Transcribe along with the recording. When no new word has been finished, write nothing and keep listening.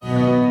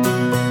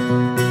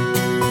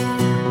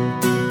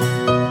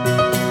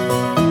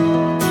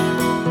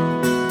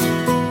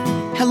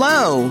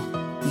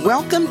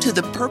Welcome to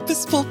the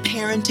Purposeful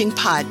Parenting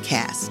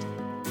Podcast.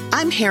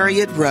 I'm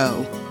Harriet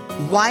Rowe,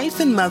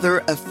 wife and mother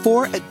of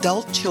 4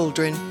 adult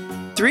children,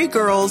 3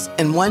 girls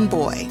and 1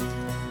 boy,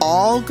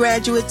 all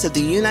graduates of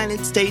the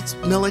United States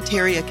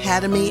Military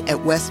Academy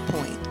at West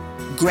Point.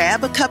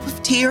 Grab a cup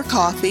of tea or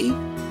coffee,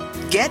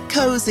 get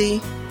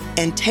cozy,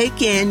 and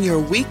take in your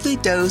weekly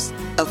dose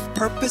of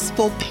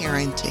purposeful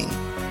parenting.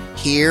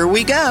 Here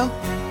we go.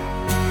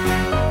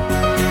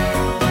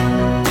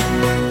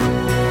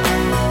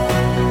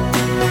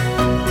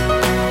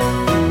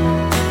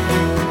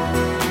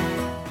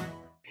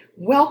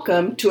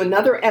 Welcome to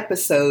another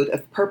episode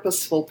of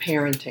Purposeful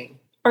Parenting.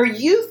 Are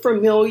you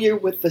familiar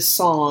with the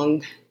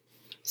song,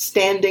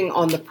 Standing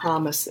on the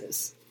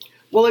Promises?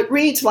 Well, it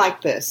reads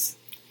like this.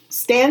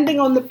 Standing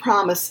on the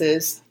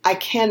promises, I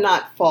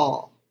cannot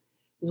fall.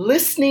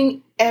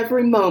 Listening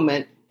every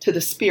moment to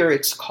the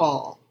Spirit's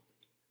call.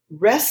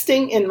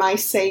 Resting in my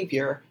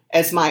Savior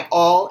as my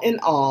all in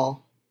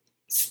all.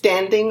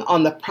 Standing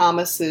on the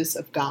promises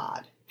of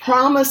God.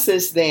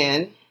 Promises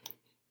then,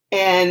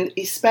 and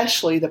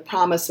especially the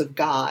promise of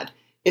God,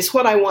 is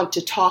what I want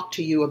to talk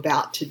to you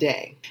about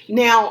today.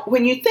 Now,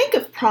 when you think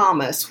of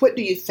promise, what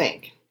do you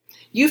think?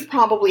 You've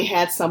probably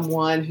had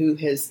someone who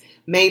has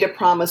made a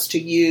promise to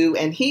you,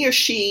 and he or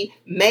she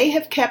may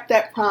have kept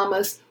that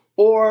promise,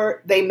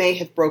 or they may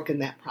have broken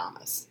that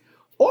promise.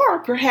 Or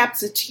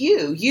perhaps it's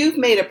you. You've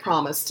made a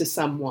promise to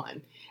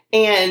someone,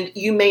 and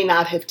you may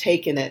not have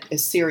taken it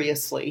as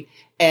seriously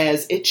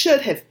as it should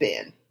have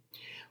been.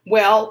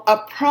 Well, a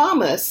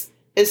promise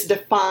is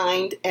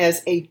defined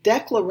as a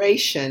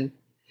declaration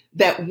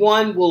that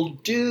one will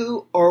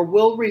do or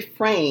will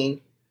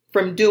refrain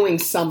from doing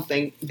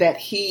something that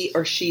he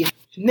or she.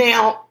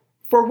 Now,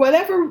 for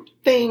whatever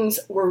things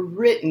were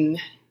written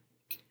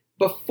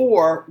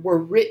before were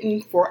written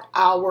for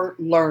our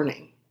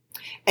learning.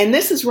 And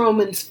this is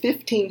Romans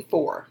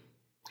 15:4.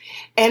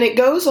 And it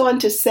goes on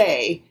to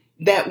say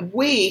that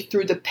we,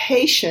 through the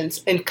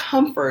patience and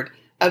comfort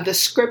of the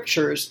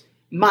scriptures,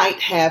 might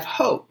have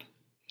hope.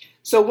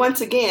 So once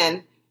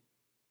again,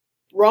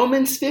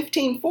 Romans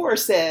 15:4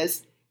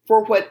 says,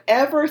 for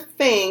whatever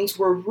things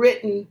were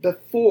written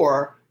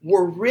before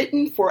were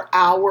written for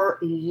our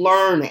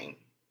learning,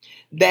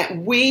 that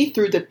we,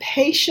 through the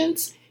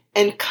patience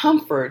and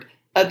comfort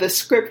of the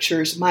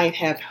scriptures, might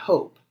have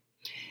hope.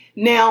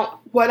 Now,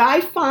 what I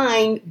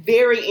find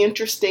very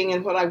interesting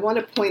and what I want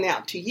to point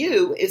out to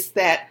you is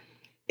that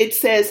it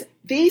says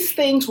these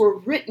things were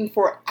written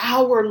for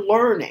our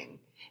learning.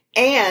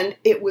 And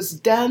it was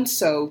done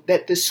so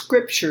that the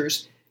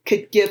scriptures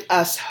could give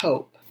us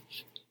hope.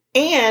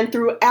 And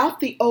throughout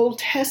the Old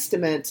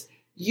Testament,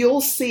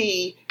 you'll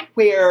see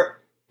where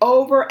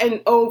over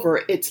and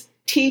over it's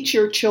teach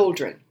your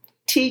children,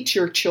 teach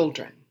your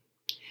children.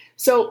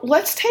 So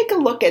let's take a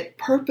look at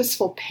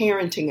purposeful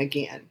parenting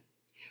again.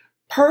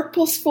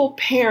 Purposeful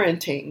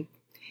parenting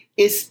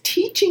is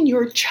teaching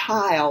your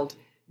child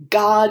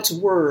God's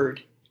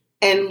word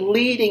and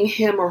leading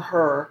him or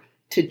her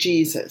to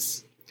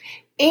Jesus.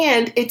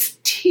 And it's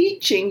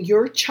teaching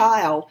your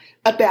child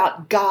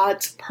about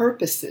God's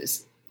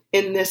purposes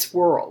in this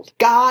world.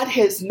 God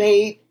has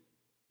made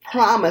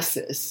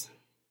promises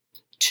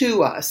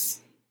to us,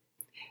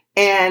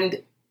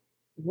 and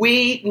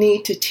we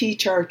need to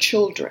teach our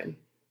children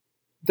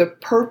the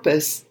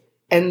purpose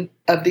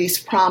of these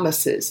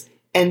promises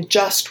and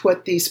just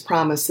what these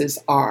promises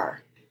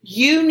are.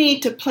 You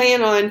need to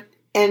plan on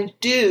and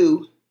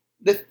do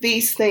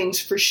these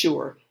things for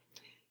sure.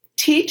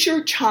 Teach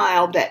your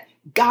child that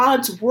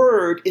God's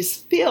word is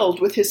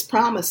filled with his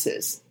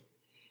promises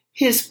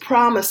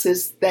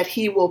that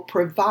he will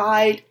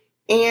provide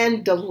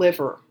and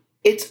deliver.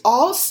 It's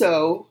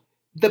also,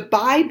 the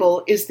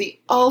Bible is the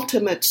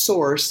ultimate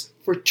source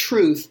for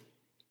truth,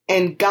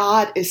 and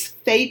God is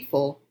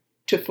faithful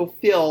to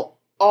fulfill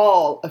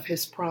all of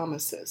his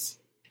promises.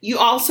 You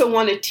also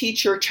want to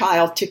teach your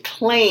child to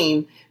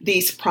claim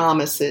these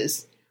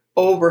promises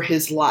over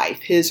his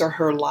life, his or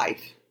her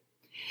life.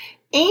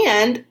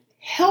 And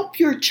help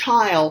your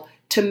child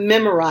to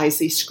memorize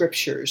these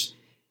scriptures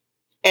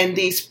and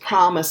these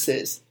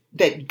promises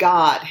that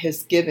God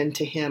has given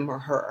to him or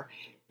her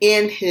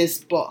in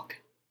his book.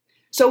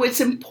 So it's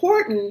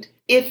important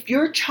if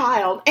your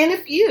child and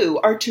if you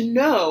are to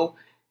know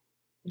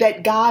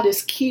that God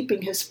is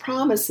keeping his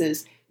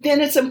promises, then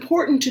it's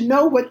important to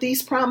know what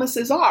these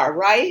promises are,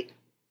 right?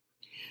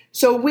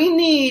 So we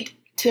need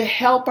to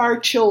help our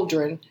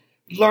children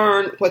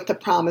learn what the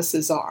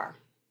promises are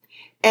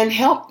and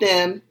help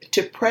them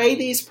to pray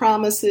these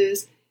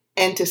promises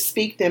and to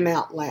speak them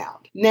out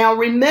loud. Now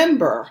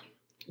remember,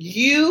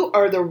 you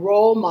are the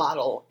role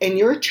model, and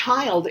your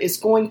child is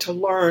going to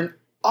learn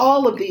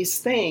all of these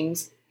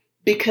things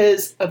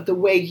because of the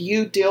way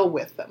you deal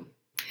with them.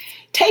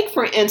 Take,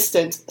 for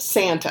instance,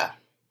 Santa.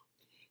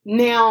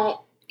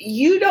 Now,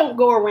 you don't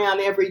go around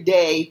every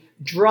day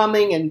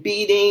drumming and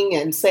beating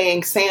and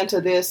saying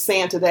Santa this,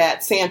 Santa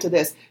that, Santa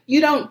this.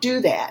 You don't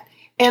do that.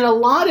 And a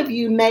lot of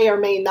you may or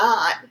may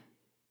not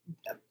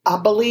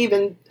believe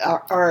in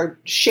or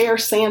share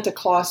Santa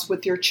Claus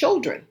with your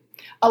children.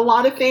 A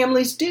lot of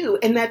families do,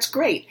 and that's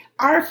great.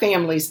 Our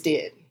families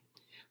did.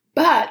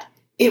 But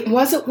it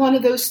wasn't one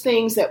of those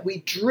things that we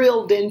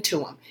drilled into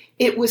them.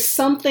 It was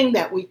something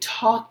that we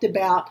talked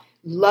about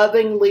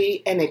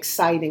lovingly and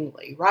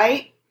excitingly,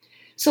 right?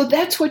 So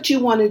that's what you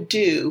want to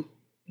do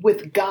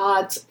with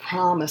God's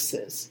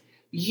promises.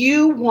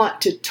 You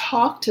want to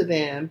talk to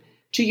them,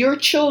 to your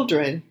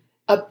children,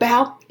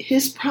 about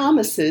his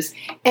promises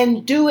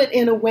and do it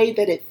in a way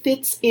that it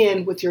fits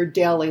in with your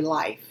daily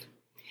life.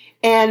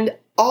 And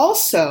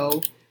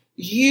also,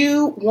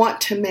 you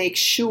want to make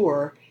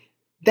sure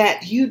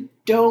that you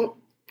don't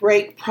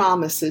break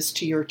promises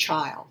to your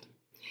child.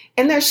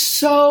 And there's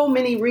so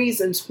many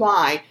reasons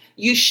why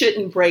you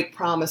shouldn't break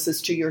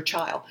promises to your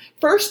child.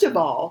 First of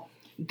all,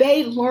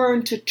 they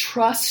learn to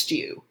trust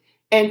you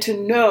and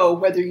to know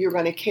whether you're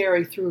going to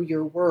carry through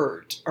your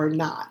words or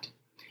not.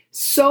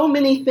 So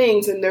many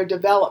things in their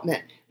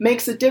development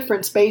makes a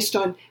difference based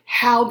on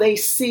how they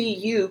see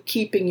you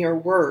keeping your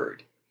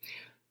word.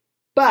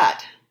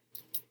 But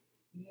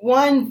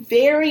one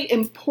very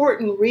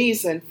important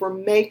reason for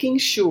making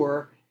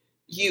sure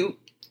you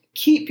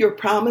keep your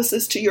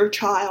promises to your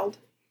child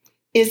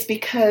is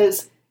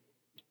because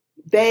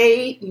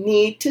they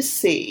need to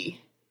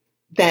see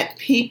that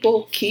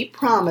people keep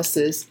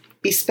promises,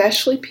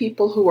 especially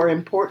people who are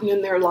important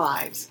in their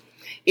lives.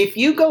 If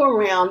you go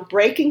around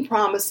breaking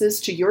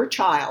promises to your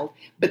child,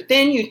 but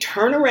then you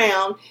turn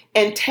around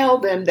and tell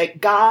them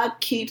that God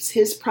keeps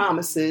his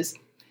promises,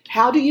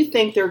 how do you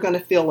think they're going to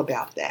feel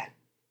about that?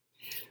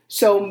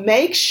 So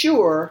make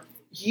sure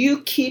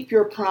you keep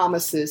your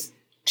promises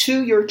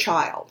to your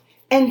child.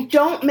 And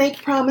don't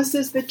make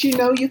promises that you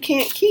know you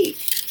can't keep.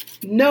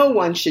 No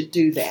one should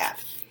do that.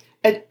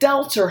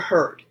 Adults are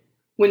hurt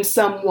when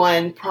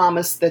someone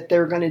promised that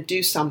they're going to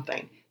do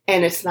something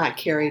and it's not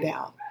carried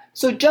out.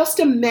 So just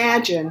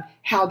imagine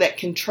how that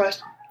can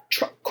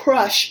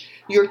crush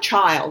your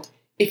child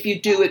if you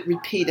do it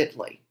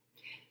repeatedly.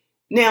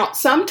 Now,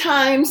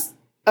 sometimes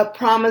a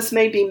promise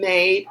may be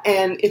made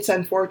and it's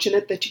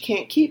unfortunate that you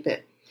can't keep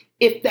it.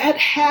 If that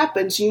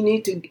happens, you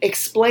need to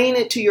explain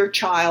it to your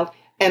child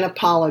and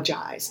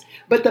apologize.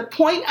 But the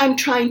point I'm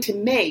trying to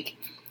make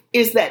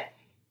is that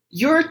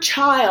your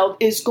child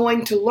is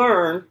going to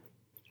learn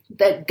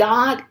that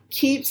God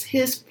keeps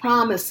his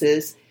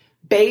promises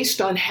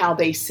based on how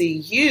they see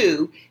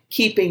you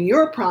keeping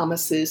your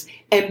promises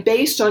and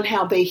based on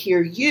how they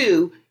hear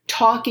you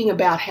talking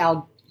about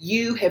how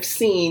you have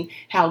seen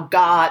how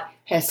God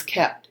has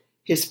kept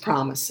his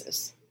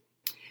promises.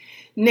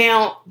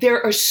 Now,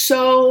 there are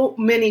so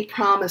many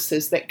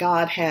promises that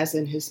God has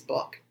in his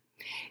book,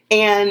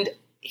 and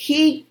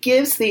he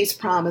gives these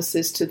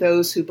promises to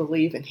those who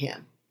believe in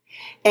him.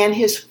 And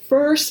his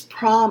first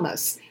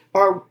promise,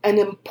 or an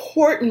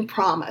important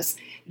promise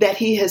that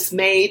he has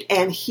made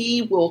and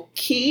he will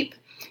keep,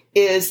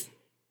 is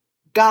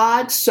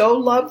God so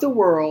loved the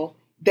world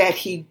that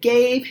he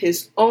gave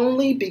his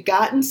only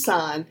begotten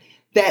Son,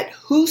 that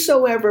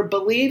whosoever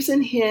believes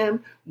in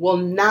him will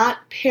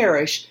not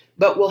perish,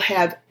 but will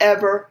have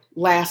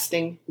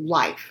everlasting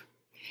life.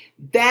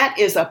 That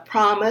is a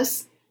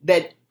promise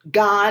that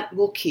God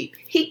will keep.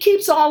 He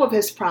keeps all of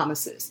his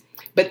promises,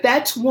 but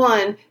that's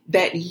one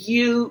that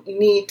you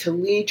need to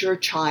lead your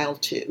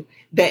child to,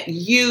 that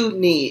you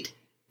need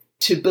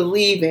to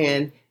believe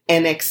in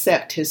and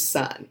accept his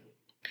Son.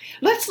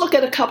 Let's look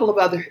at a couple of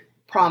other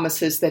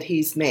promises that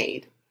he's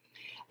made.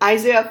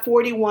 Isaiah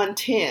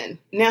 41:10.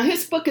 Now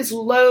his book is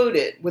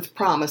loaded with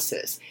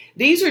promises.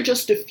 These are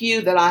just a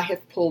few that I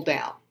have pulled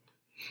out.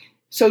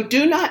 So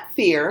do not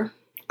fear,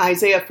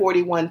 Isaiah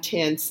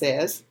 41:10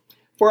 says,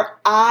 for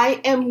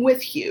I am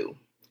with you.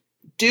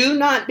 Do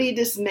not be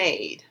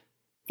dismayed,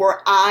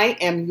 for I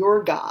am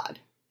your God.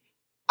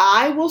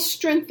 I will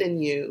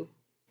strengthen you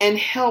and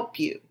help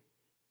you.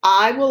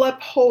 I will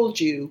uphold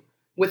you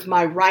with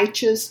my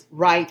righteous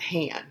right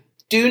hand.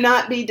 Do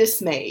not be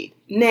dismayed.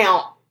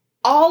 Now,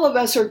 all of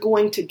us are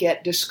going to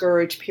get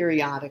discouraged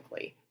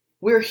periodically.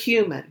 We're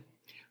human.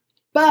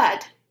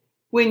 But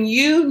when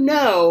you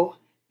know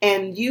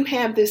and you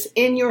have this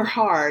in your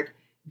heart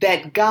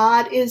that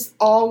God is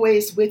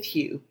always with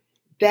you,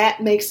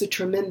 that makes a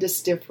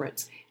tremendous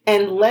difference.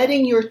 And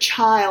letting your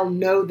child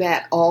know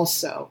that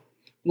also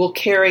will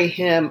carry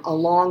him a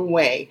long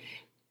way.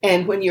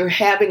 And when you're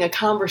having a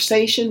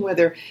conversation,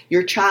 whether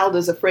your child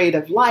is afraid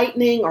of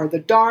lightning or the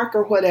dark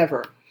or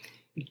whatever,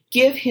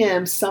 give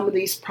him some of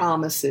these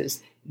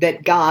promises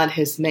that God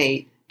has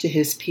made to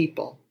his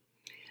people.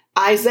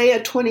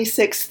 Isaiah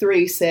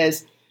 26:3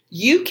 says,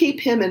 you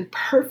keep him in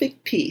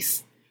perfect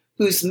peace,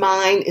 whose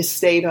mind is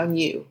stayed on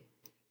you,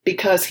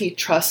 because he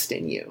trusts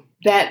in you.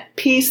 That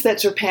peace that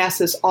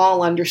surpasses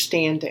all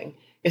understanding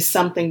is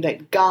something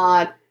that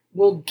God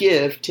will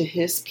give to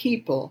his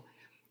people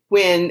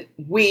when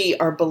we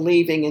are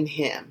believing in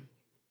him.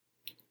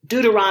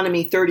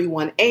 Deuteronomy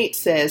 31:8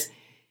 says,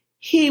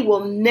 he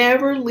will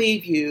never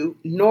leave you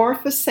nor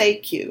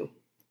forsake you.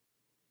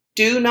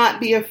 Do not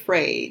be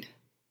afraid.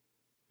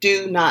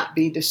 Do not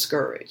be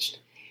discouraged.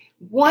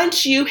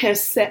 Once you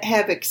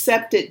have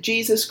accepted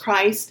Jesus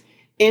Christ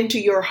into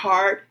your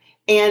heart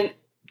and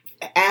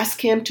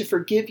ask him to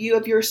forgive you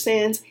of your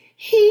sins,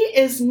 he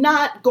is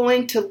not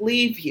going to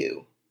leave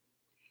you.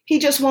 He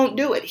just won't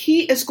do it.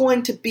 He is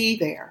going to be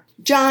there.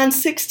 John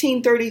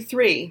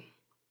 16:33,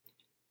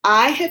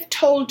 I have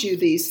told you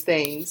these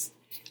things,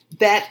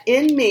 that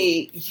in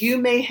me you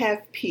may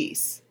have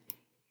peace.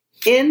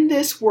 In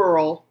this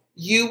world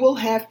you will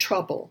have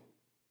trouble,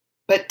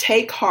 but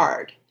take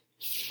heart.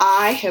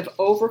 I have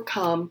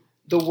overcome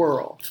the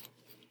world.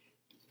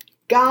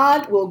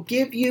 God will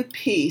give you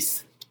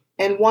peace.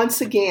 And once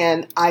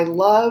again, I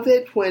love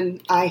it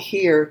when I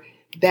hear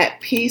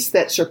that peace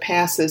that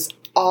surpasses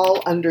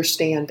all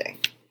understanding,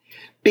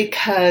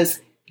 because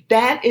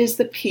that is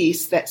the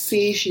peace that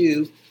sees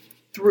you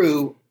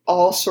through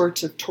all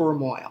sorts of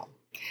turmoil.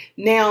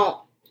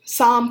 Now,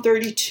 Psalm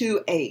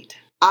 32:8,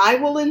 I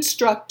will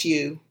instruct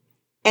you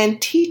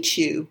and teach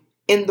you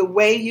in the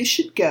way you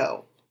should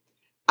go.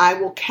 I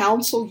will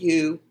counsel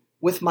you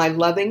with my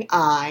loving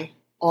eye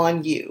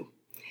on you.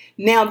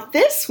 Now,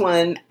 this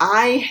one,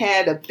 I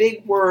had a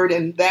big word,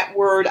 and that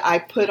word I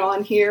put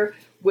on here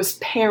was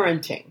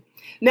parenting.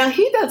 Now,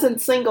 he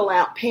doesn't single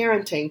out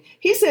parenting.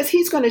 He says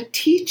he's going to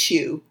teach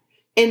you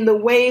in the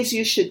ways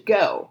you should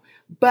go.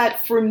 But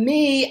for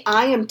me,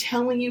 I am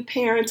telling you,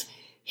 parents,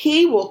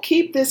 he will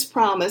keep this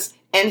promise,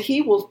 and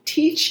he will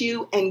teach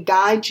you and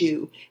guide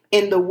you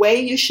in the way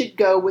you should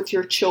go with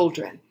your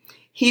children.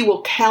 He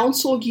will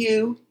counsel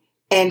you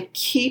and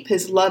keep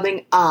his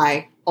loving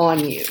eye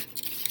on you.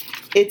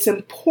 It's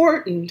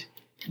important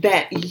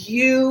that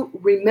you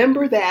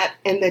remember that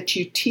and that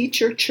you teach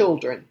your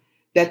children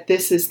that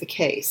this is the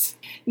case.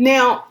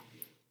 Now,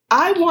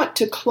 I want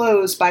to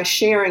close by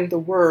sharing the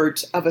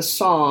words of a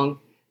song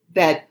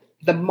that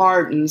the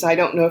Martins, I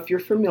don't know if you're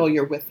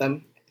familiar with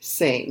them,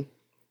 sing.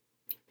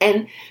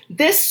 And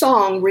this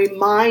song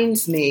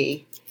reminds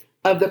me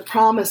of the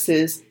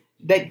promises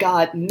that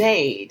God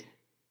made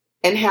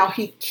and how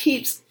he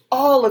keeps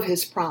all of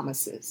his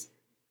promises.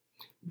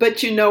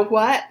 But you know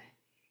what?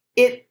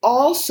 It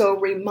also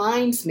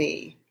reminds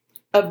me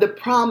of the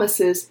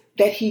promises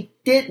that he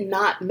did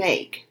not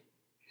make.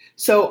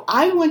 So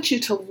I want you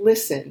to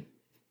listen.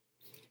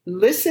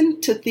 Listen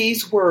to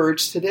these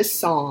words, to this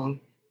song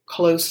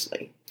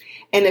closely.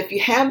 And if you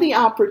have the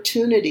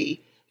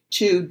opportunity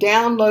to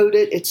download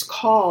it, it's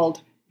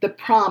called The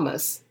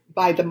Promise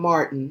by the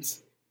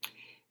Martins.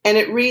 And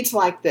it reads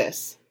like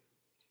this.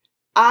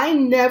 I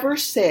never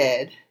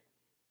said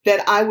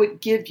that I would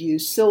give you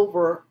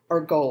silver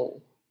or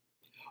gold,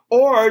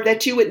 or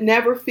that you would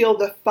never feel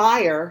the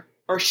fire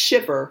or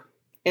shiver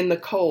in the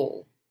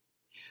cold.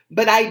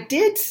 But I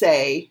did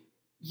say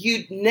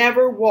you'd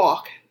never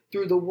walk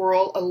through the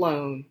world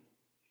alone.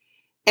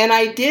 And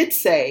I did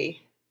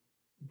say,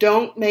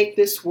 don't make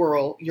this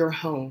world your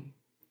home.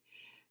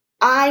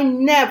 I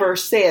never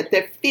said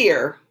that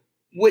fear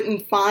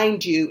wouldn't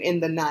find you in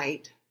the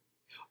night,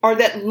 or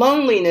that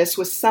loneliness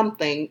was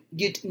something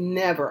you'd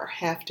never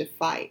have to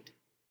fight.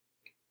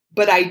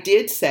 But I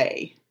did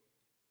say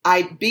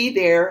I'd be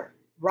there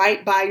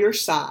right by your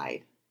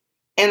side,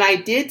 and I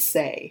did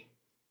say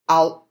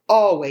I'll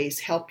always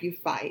help you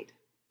fight.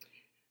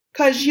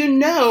 'Cause you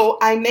know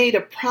I made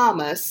a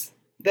promise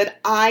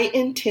that I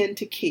intend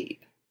to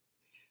keep.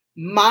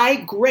 My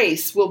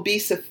grace will be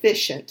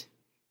sufficient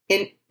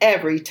in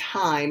every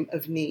time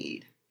of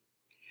need.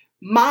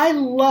 My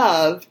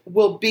love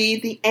will be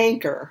the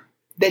anchor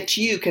that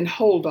you can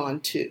hold on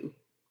to.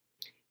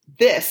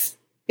 This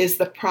is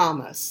the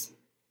promise.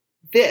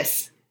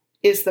 This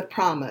is the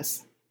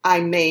promise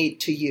I made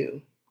to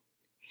you.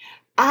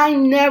 I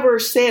never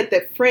said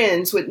that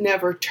friends would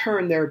never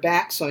turn their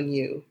backs on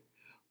you,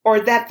 or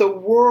that the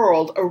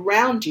world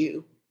around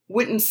you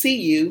wouldn't see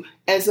you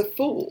as a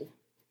fool.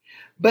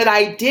 But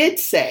I did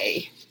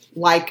say,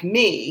 like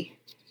me,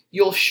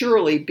 you'll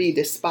surely be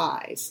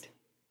despised.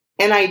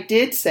 And I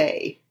did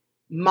say,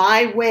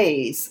 my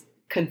ways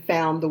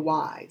confound the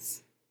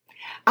wise.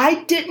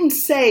 I didn't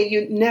say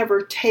you'd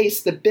never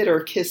taste the bitter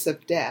kiss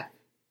of death,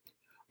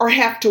 or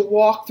have to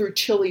walk through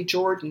chilly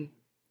Jordan,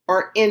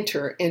 or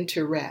enter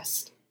into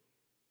rest.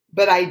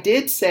 But I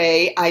did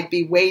say I'd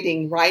be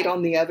waiting right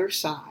on the other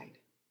side.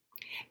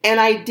 And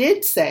I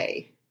did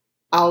say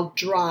I'll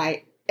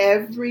dry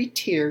every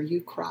tear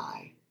you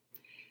cry.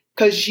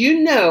 'Cause you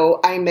know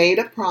I made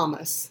a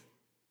promise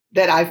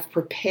that I've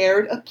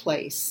prepared a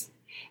place,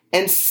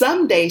 and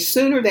someday,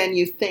 sooner than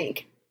you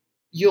think,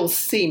 you'll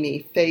see me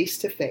face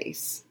to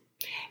face,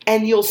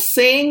 and you'll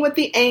sing with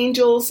the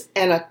angels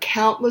and a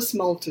countless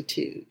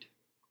multitude.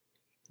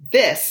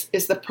 This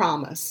is the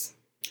promise.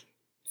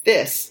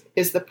 This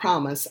is the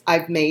promise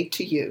I've made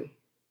to you.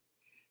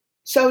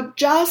 So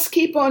just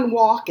keep on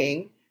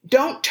walking.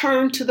 Don't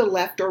turn to the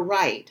left or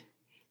right.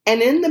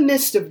 And in the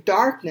midst of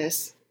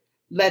darkness,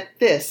 let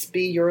this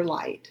be your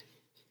light.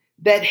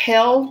 That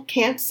hell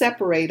can't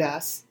separate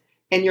us,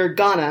 and you're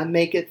gonna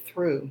make it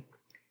through.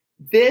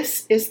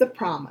 This is the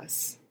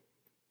promise.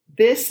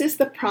 This is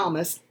the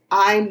promise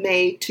I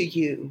made to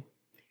you.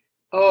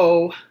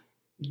 Oh,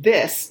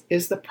 this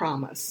is the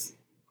promise.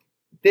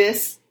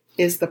 This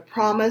is the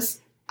promise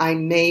I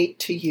made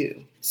to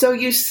you. So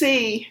you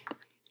see,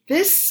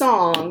 This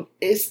song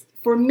is,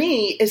 for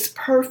me, is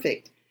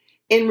perfect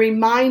in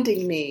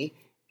reminding me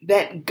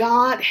that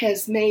God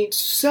has made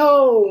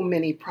so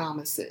many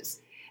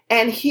promises,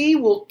 and He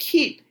will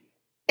keep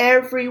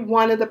every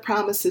one of the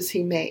promises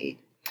He made.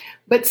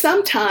 But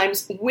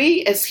sometimes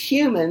we as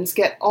humans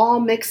get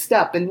all mixed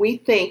up and we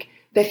think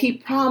that He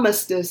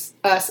promised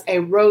us a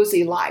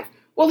rosy life.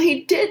 Well, He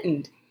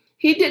didn't.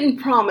 He didn't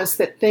promise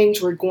that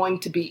things were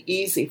going to be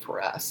easy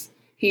for us.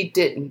 He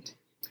didn't.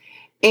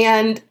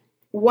 And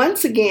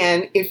once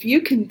again, if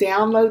you can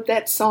download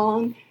that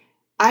song,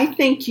 I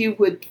think you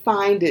would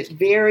find it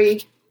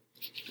very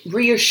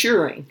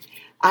reassuring.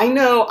 I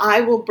know I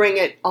will bring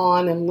it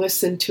on and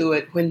listen to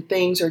it when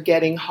things are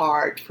getting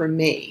hard for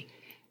me.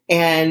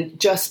 And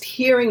just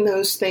hearing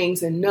those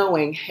things and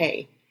knowing,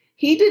 hey,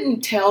 He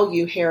didn't tell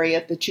you,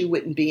 Harriet, that you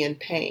wouldn't be in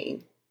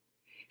pain.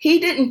 He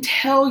didn't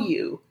tell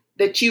you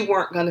that you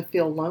weren't going to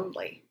feel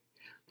lonely.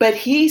 But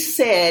He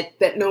said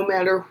that no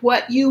matter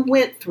what you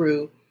went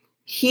through,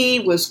 He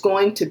was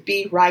going to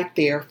be right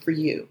there for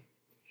you.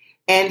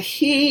 And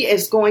He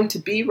is going to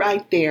be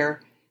right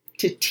there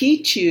to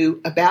teach you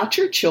about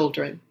your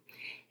children.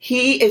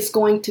 He is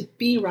going to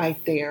be right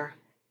there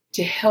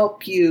to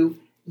help you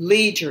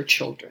lead your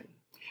children.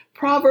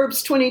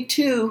 Proverbs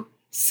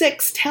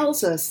 22:6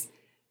 tells us,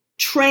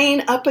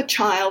 train up a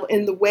child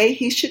in the way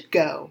he should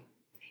go,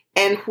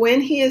 and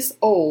when he is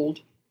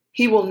old,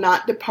 he will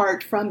not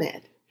depart from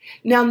it.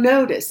 Now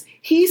notice,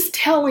 He's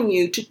telling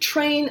you to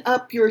train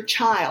up your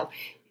child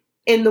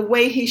in the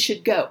way he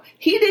should go.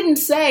 He didn't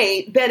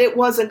say that it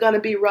wasn't going to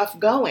be rough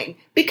going,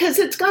 because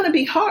it's going to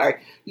be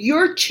hard.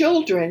 Your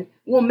children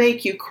will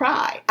make you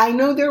cry. I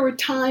know there were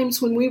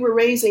times when we were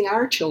raising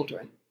our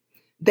children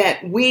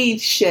that we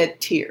shed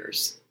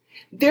tears.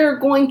 There are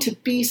going to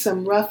be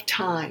some rough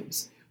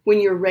times when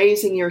you're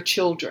raising your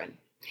children.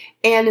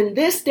 And in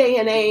this day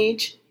and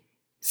age,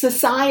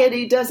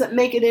 society doesn't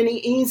make it any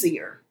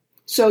easier.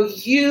 So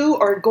you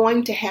are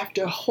going to have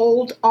to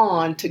hold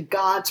on to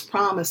God's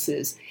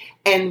promises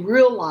and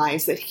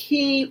realize that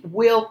He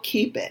will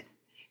keep it.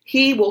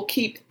 He will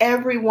keep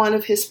every one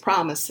of His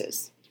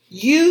promises.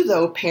 You,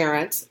 though,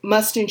 parents,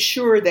 must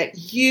ensure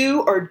that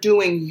you are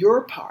doing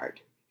your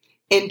part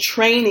in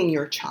training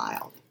your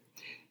child.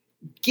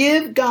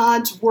 Give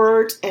God's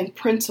words and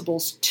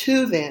principles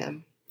to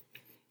them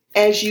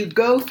as you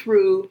go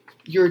through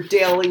your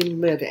daily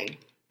living.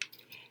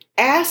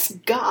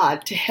 Ask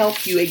God to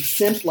help you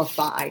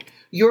exemplify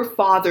your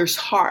Father's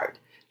heart,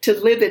 to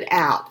live it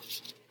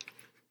out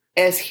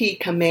as He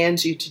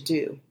commands you to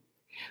do.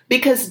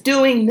 Because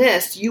doing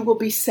this, you will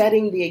be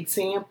setting the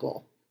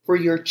example for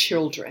your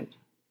children.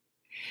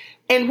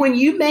 And when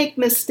you make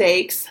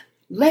mistakes,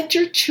 let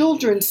your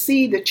children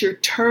see that you're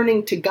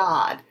turning to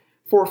God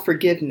for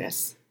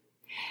forgiveness.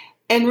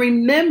 And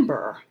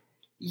remember,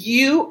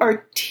 you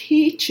are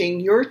teaching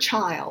your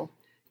child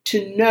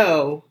to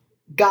know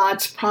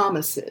God's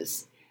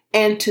promises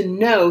and to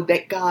know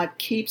that God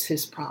keeps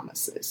His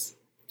promises.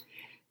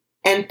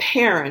 And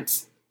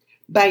parents,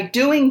 by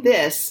doing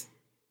this,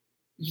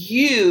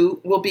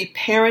 you will be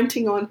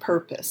parenting on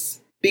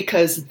purpose,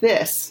 because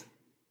this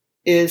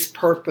is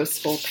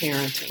purposeful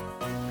parenting.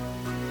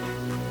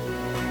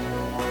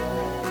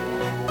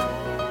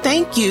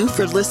 Thank you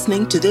for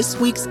listening to this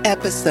week's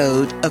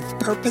episode of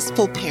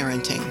Purposeful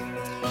Parenting.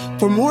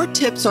 For more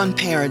tips on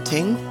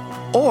parenting,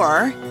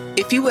 or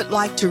if you would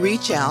like to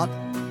reach out,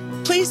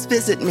 please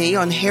visit me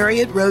on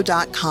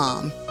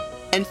HarrietRowe.com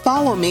and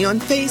follow me on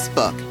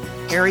Facebook,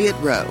 Harriet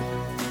Rowe.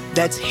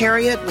 That's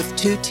Harriet with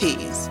 2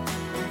 T's.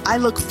 I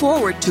look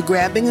forward to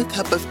grabbing a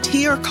cup of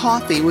tea or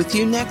coffee with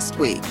you next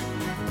week.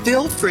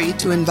 Feel free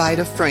to invite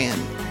a friend.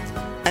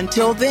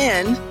 Until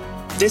then,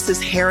 this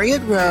is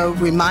Harriet Rowe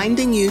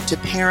reminding you to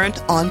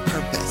parent on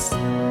purpose.